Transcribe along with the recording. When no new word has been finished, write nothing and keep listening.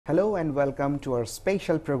Hello and welcome to our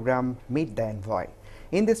special program Meet the Envoy.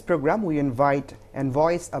 In this program, we invite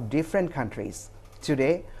envoys of different countries.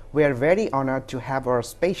 Today, we are very honored to have our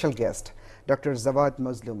special guest, Dr. Jawad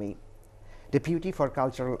Mazloumi, Deputy for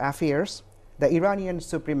Cultural Affairs, the Iranian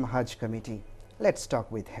Supreme Hajj Committee. Let's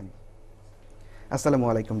talk with him.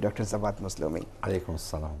 Assalamu alaikum, Dr. Jawad Mazloumi. Alaikum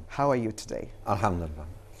salam. How are you today? Alhamdulillah.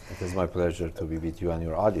 It is my pleasure to be with you and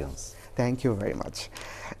your audience. Thank you very much.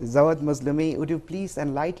 Jawad Mazloumi, would you please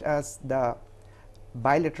enlighten us the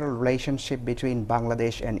bilateral relationship between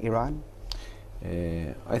Bangladesh and Iran?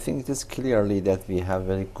 I think it is clearly that we have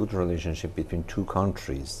very good relationship between two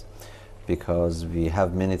countries because we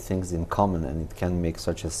have many things in common and it can make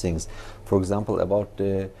such as things. For example, about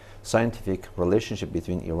the scientific relationship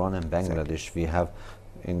between Iran and Bangladesh, we have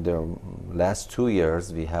in the last 2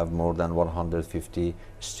 years, we have more than 150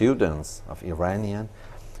 students of Iranian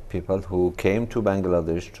people who came to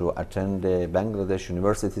Bangladesh to attend the Bangladesh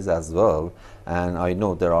universities as well. And I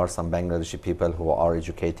know there are some Bangladeshi people who are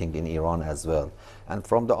educating in Iran as well. And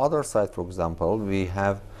from the other side, for example, we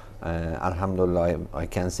have, Alhamdulillah, I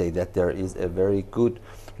can say that there is a very good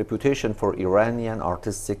reputation for Iranian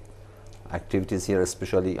artistic activities here,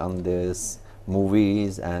 especially on this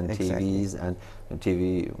movies and TVs and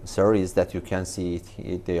TV series that you can see.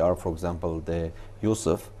 They are, for example, the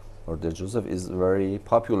Yusuf or the Joseph is very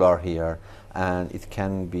popular here, and it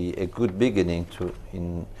can be a good beginning to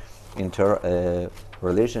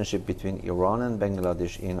relationship between Iran and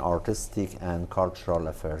Bangladesh in artistic and cultural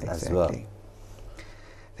affairs as well.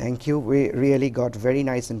 Thank you. We really got very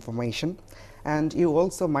nice information. And you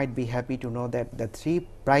also might be happy to know that the three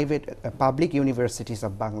private public universities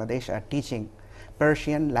of Bangladesh are teaching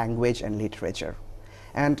Persian language and literature.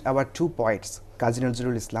 And our two poets, Qazi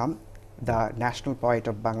Nazrul Islam, the national poet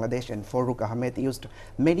of Bangladesh, and Farooq Ahmed used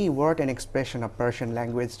many words and expression of Persian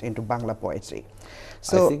language into Bangla poetry.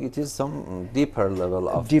 So I think it is some deeper level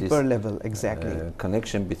of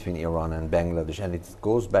connection between Iran and Bangladesh, and it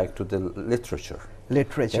goes back to the literature.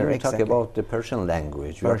 Literature, when we talk about the Persian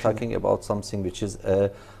language, we are talking about something which is,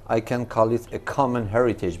 I can call it a common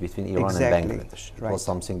heritage between Iran and Bangladesh. It was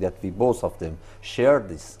something that we both of them shared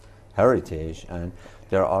this heritage, and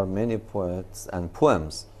there are many poets and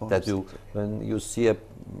poems that you, when you see a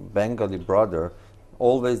Bengali brother,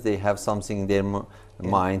 always they have something in their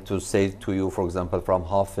mind to say to you, for example, from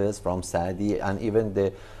Hafiz, from Saadi, and even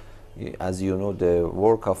the, as you know, the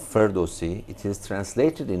work of Ferdowsi, it is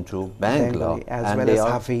translated into Bangla. As well as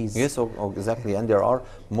Hafiz. Yes, exactly. And there are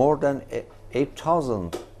more than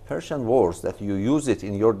 8,000 Persian words that you use it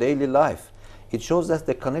in your daily life. It shows that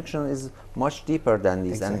the connection is much deeper than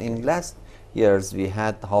this. And in last years, we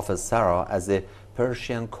had Hafiz Sarah as a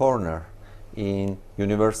Persian corner in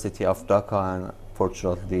University of Dhaka, and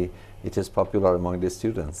fortunately, it is popular among the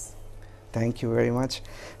students. Thank you very much.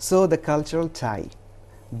 So the cultural tie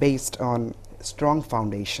based on strong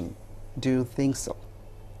foundation, do you think so?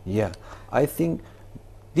 Yeah, I think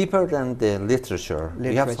deeper than the literature,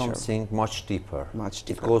 we have something much deeper.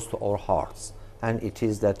 It goes to our hearts, and it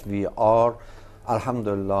is that we are,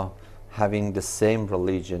 alhamdulillah, having the same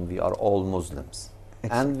religion. We are all Muslims.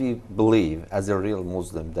 And we believe as a real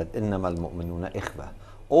Muslim that إِنَّمَا الْمُؤْمِنُونَ إِخْوَةٌ.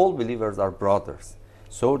 All believers are brothers.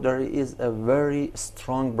 So there is a very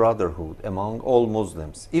strong brotherhood among all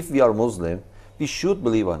Muslims. If we are Muslim, we should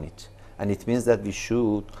believe on it. And it means that we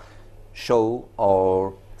should show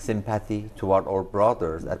our sympathy toward our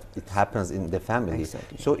brothers, that it happens in the family.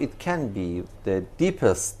 So it can be the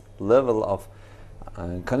deepest level of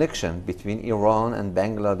connection between Iran and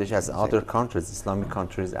Bangladesh as other countries, Islamic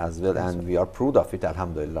countries as well, and we are proud of it,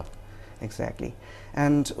 alhamdulillah. Exactly.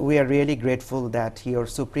 And we are really grateful that your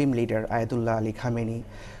supreme leader, Ayatollah Ali Khamenei,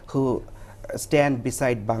 who stand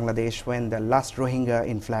beside Bangladesh when the last Rohingya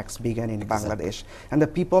influx began in Bangladesh. And the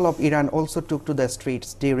people of Iran also took to the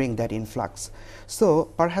streets during that influx. So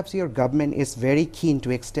perhaps your government is very keen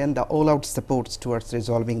to extend the all-out supports towards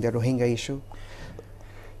resolving the Rohingya issue?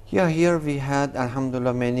 Yeah, here we had,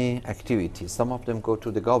 alhamdulillah, many activities. Some of them go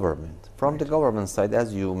to the government. From the government side,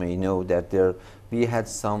 as you may know, that we had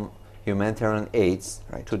some humanitarian aids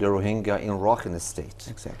to the Rohingya in Rakhine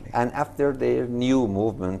state. And after their new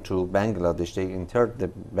movement to Bangladesh, they entered the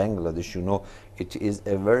Bangladesh, you know, it is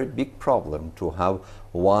a very big problem to have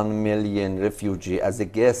 1 million refugee as a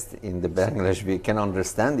guest in the Bangladesh. We can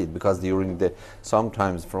understand it because during the,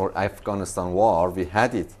 sometimes for Afghanistan war, we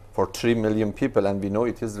had it for 3 million people, and we know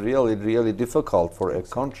it is really, really difficult for a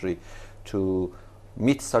country to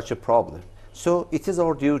meet such a problem. So it is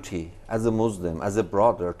our duty as a Muslim, as a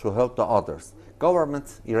brother, to help the others.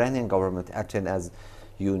 Government, Iranian government, attend, as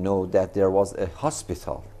you know that there was a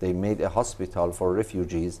hospital. They made a hospital for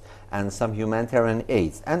refugees and some humanitarian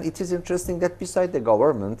aids. And it is interesting that beside the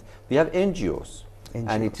government, we have NGOs.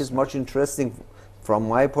 And it is much interesting from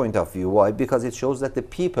my point of view. Why? Because it shows that the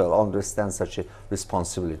people understand such a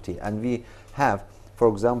responsibility. And we have, for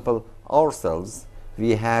example, ourselves,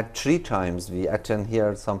 we had 3 times we attend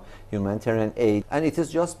here some humanitarian aid, and it is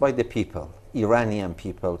just by the people, Iranian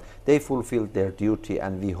people. They fulfilled their duty,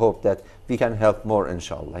 and we hope that we can help more,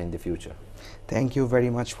 inshallah, in the future. Thank you very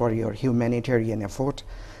much for your humanitarian effort.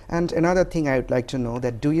 And another thing I would like to know,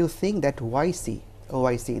 that do you think that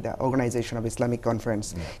OIC, the Organization of Islamic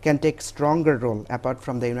Conference, can take stronger role apart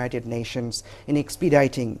from the United Nations in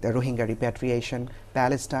expediting the Rohingya repatriation,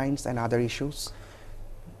 Palestine and other issues?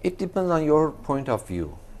 It depends on your point of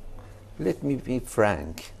view. Let me be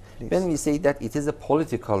frank. Please. When we say that it is a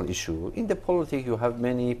political issue, in the politics you have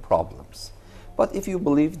many problems. But if you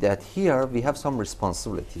believe that here we have some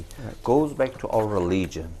responsibility, goes back to our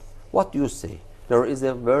religion. What do you say? There is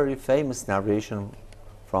a very famous narration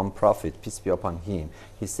from Prophet, peace be upon him.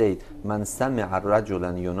 He said, "Man sami'a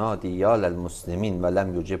rajulan yunadi ya lal muslimin wa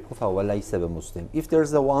lam yujibhu fa huwa laysa bimuslim." If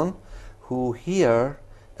there's a one who hear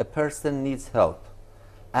a person needs help,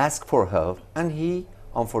 ask for help, and he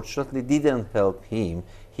unfortunately didn't help him,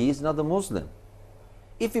 he is not a Muslim.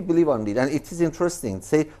 If you believe on it, and it is interesting,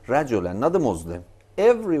 say rajulan, not a Muslim,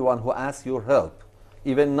 everyone who asks your help,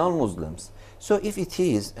 even non-Muslims. So if it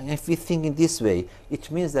is, and if we think in this way, it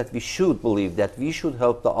means that we should believe that we should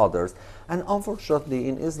help the others. And unfortunately,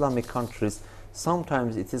 in Islamic countries,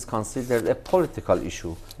 sometimes it is considered a political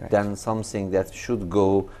issue than something that should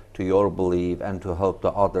go to your belief and to help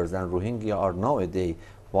the others. And Rohingya are nowadays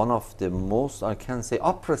one of the most, I can say,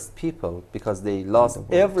 oppressed people, because they lost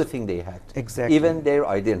everything they had, even their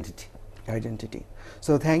identity.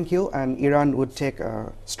 So thank you, and Iran would take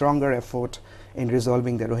a stronger effort in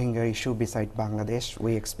resolving the Rohingya issue beside Bangladesh.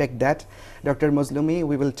 We expect that. Dr. Mazlumi,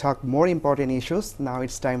 we will talk more important issues. Now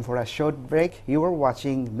it's time for a short break. You are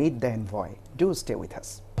watching Meet the Envoy. Do stay with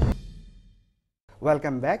us.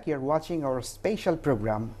 Welcome back. You're watching our special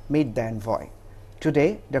program, Meet the Envoy.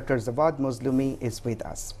 Today, Dr. Zawad Mazlumi is with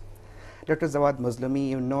us. Dr. Zawad Mazlumi,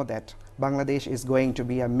 you know that Bangladesh is going to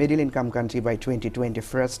be a middle-income country by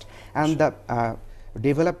 2021 and the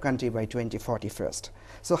developed country by 2041.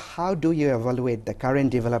 So how do you evaluate the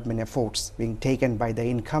current development efforts being taken by the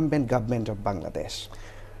incumbent government of Bangladesh?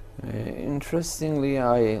 Interestingly,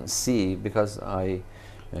 I see, because I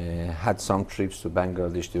had some trips to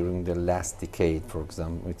Bangladesh during the last decade, for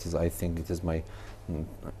example. I think it is my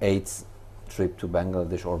 8th trip to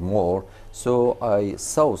Bangladesh or more. So I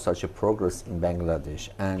saw such a progress in Bangladesh,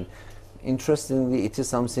 and interestingly, it is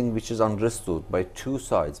something which is understood by 2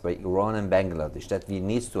 sides, by Iran and Bangladesh, that we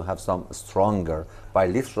need to have some stronger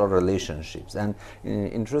bilateral relationships. And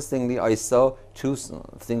interestingly, I saw 2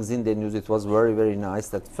 things in the news. It was very, very nice.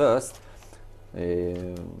 That first,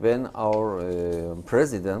 when our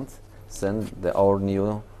president sent our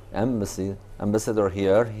new ambassador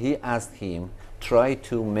here, he asked him try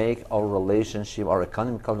to make our relationship, our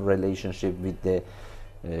economical relationship with the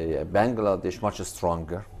Bangladesh much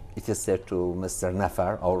stronger. It is said to Mr.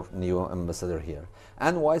 Nafar, our new ambassador here.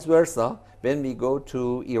 And vice versa, when we go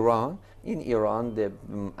to Iran, in Iran, the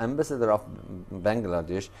ambassador of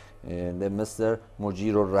Bangladesh, the Mr.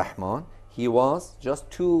 Mujirur Rahman, he was just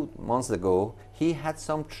 2 months ago, he had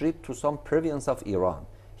some trip to some province of Iran.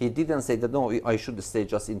 He didn't say that, no, I should stay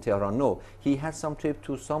just in Tehran. No, he had some trip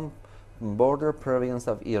to some border province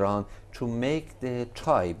of Iran to make the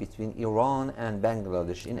tie between Iran and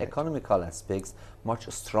Bangladesh in economical aspects much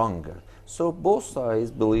stronger. So both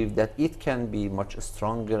sides believe that it can be much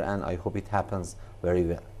stronger, and I hope it happens very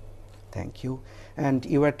well. Thank you. And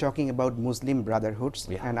you were talking about Muslim brotherhoods,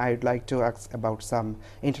 and I would like to ask about some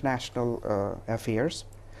international affairs.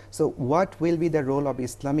 So what will be the role of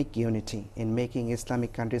Islamic unity in making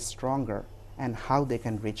Islamic countries stronger, and how they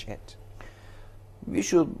can reach it? We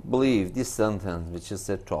should believe this sentence, which is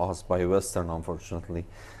said to us by Western, unfortunately,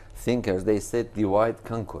 thinkers. They said, divide,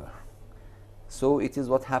 conquer. So it is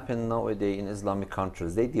what happened nowadays in Islamic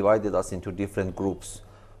countries. They divided us into different groups.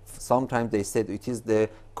 Sometimes they said it is the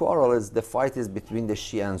quarrel, the fight is between the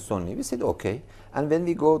Shia and Sunni. We said, okay. And when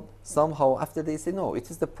we go somehow after, they say, no,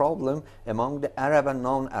 it is the problem among the Arab and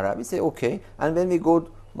non-Arab. We say, okay. And when we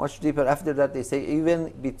go much deeper after that, they say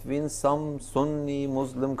even between some Sunni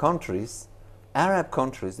Muslim countries, Arab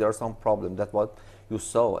countries, there are some problems. That's what you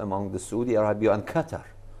saw among the Saudi Arabia and Qatar.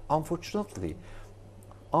 Unfortunately,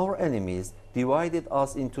 our enemies divided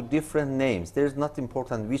us into different names. There's not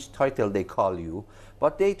important which title they call you,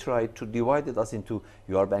 but they tried to divide us into,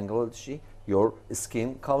 you are Bangladeshi, your skin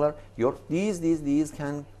color, your these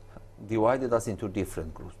can divided us into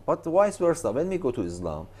different groups. But vice versa, when we go to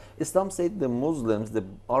Islam, Islam said the Muslims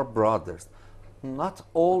are brothers. Not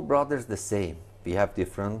all brothers the same. We have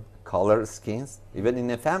different color skins. Even in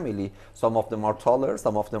a family, some of them are taller,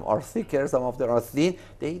 some of them are thicker, some of them are thin.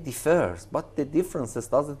 They differ. But the differences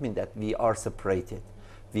doesn't mean that we are separated.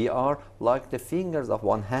 We are like the fingers of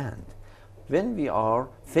one hand. When we are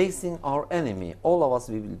facing our enemy, all of us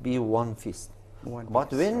will be one fist. But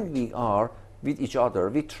when we are with each other,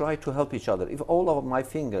 we try to help each other. If all of my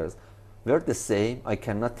fingers were the same, I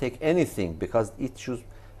cannot take anything because it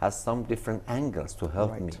has some different angles to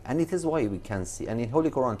help me. And it is why we can see. And in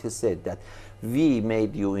Holy Quran it is said that we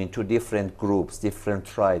made you into different groups, different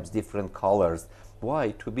tribes, different colors.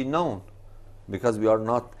 Why? To be known. Because we are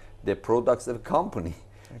not the products of a company.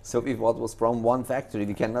 So if what was from one factory,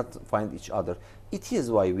 we cannot find each other. It is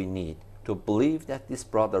why we need to believe that this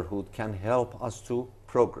brotherhood can help us to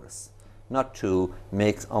progress, not to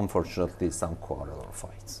make, unfortunately, some quarrel or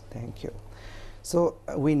fights. Thank you. So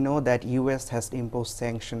we know that US has imposed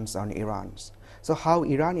sanctions on Iran. So how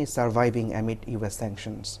Iran is surviving amid US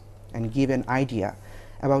sanctions, and give an idea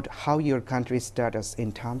about how your country's status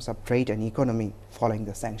in terms of trade and economy following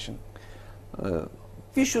the sanction.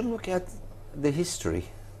 We should look at the history.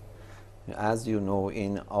 As you know,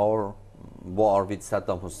 in our war with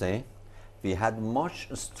Saddam Hussein, we had much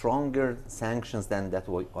stronger sanctions than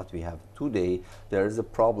what we have today. There is a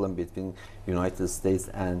problem between United States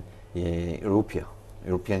and European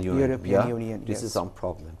Union. This is some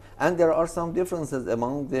problem. And there are some differences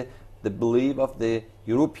among the belief of the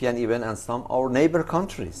European even and some our neighbor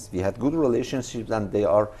countries. We had good relationships and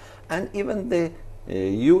and even the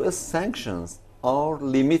US sanctions are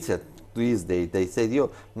limited these days. They say,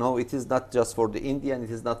 no, it is not just for the Indian, it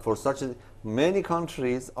is not for many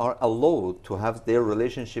countries are allowed to have their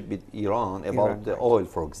relationship with Iran about the oil,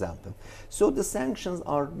 for example. So the sanctions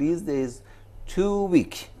are these days too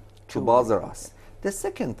weak to bother us. The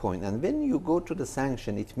second point, and when you go to the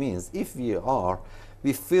sanction, it means if we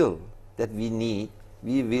feel that we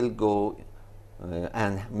will go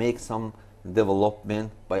and make some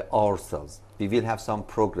development by ourselves. We will have some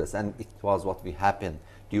progress, and it was what we happened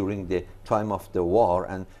during the time of the war,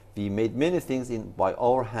 and we made many things by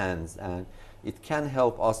our hands, and it can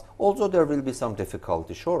help us. Also, there will be some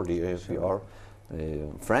difficulty, surely, if we are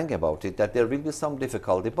frank about it, that there will be some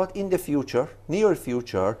difficulty, but in the future, near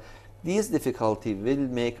future, these difficulty will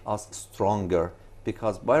make us stronger,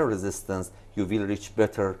 because by resistance you will reach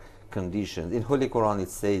better conditions. In Holy Quran it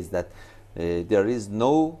says that there is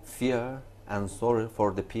no fear and sorrow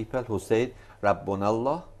for the people who say Rabbun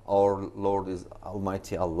Allah, our Lord is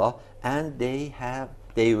Almighty Allah, and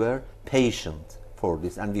they were patient for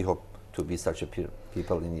this, and we hope to be such a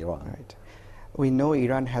people in Iran. Right. We know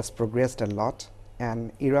Iran has progressed a lot,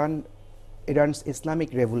 and Iran's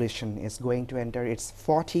Islamic Revolution is going to enter its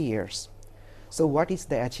 40 years. So what is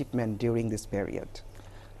the achievement during this period?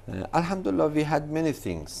 Alhamdulillah, we had many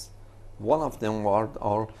things. One of them was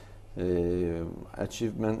our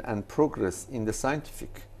achievement and progress in the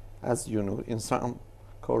scientific. As you know, in some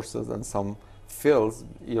courses and some fields,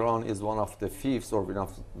 Iran is one of the fifth or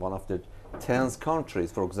one of the 10th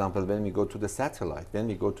countries. For example, when we go to the satellite, when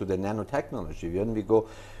we go to the nanotechnology, when we go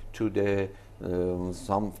to the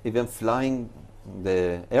even flying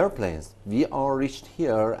the airplanes, we are reached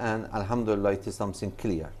here, and alhamdulillah it is something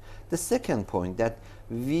clear. The second point, that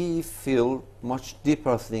we feel much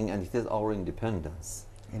deeper thing, and it is our independence.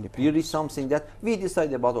 We reach something that we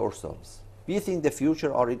decide about ourselves. We think the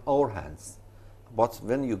future are in our hands. But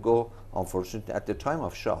when you go, unfortunately, at the time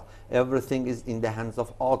of Shah, everything is in the hands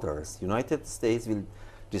of others. United States will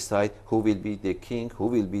decide who will be the king, who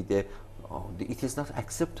will be it is not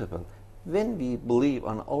acceptable. When we believe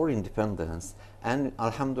on our independence, and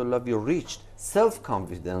alhamdulillah we reached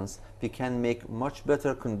self-confidence, we can make much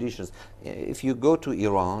better conditions. If you go to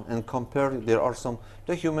Iran and compare, there are some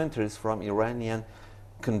documentaries from Iranian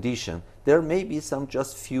condition. There may be some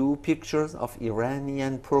just few pictures of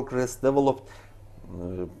Iranian progress developed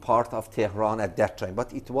part of Tehran at that time,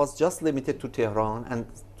 but it was just limited to Tehran and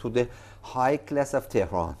to the high class of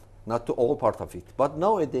Tehran, not to all part of it. But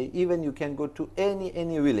nowadays, even you can go to any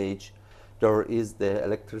village, there is the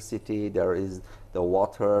electricity, there is the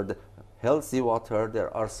water, the healthy water,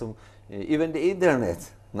 there are some, even the internet,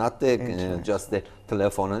 not the just the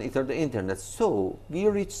telephone and the internet. So we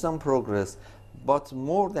reached some progress, but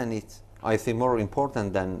more than it, I think more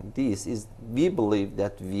important than this is we believe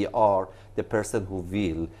that we are the person who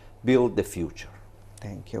will build the future.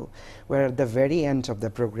 Thank you. We're at the very end of the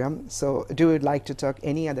program. So do you like to talk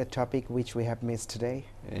any other topic which we have missed today?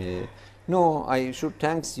 No, I should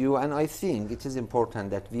thanks you, and I think it is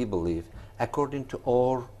important that we believe according to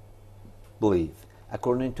our belief,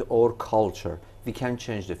 according to our culture, we can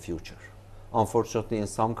change the future. Unfortunately, in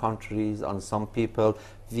some countries, on some people,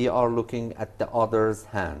 we are looking at the other's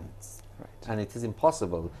hands. Right. And it is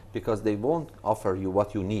impossible because they won't offer you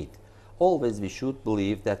what you need. Always we should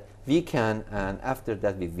believe that we can, and after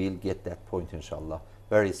that we will get that point, inshallah,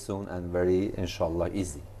 very soon and very, inshallah,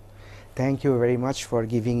 easy. Thank you very much for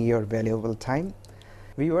giving your valuable time.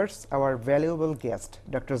 Viewers, our valuable guest,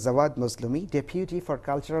 Dr. Zawad Muslumi, Deputy for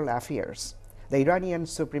Cultural Affairs, the Iranian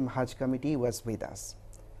Supreme Hajj Committee, was with us.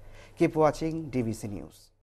 Keep watching DBC News.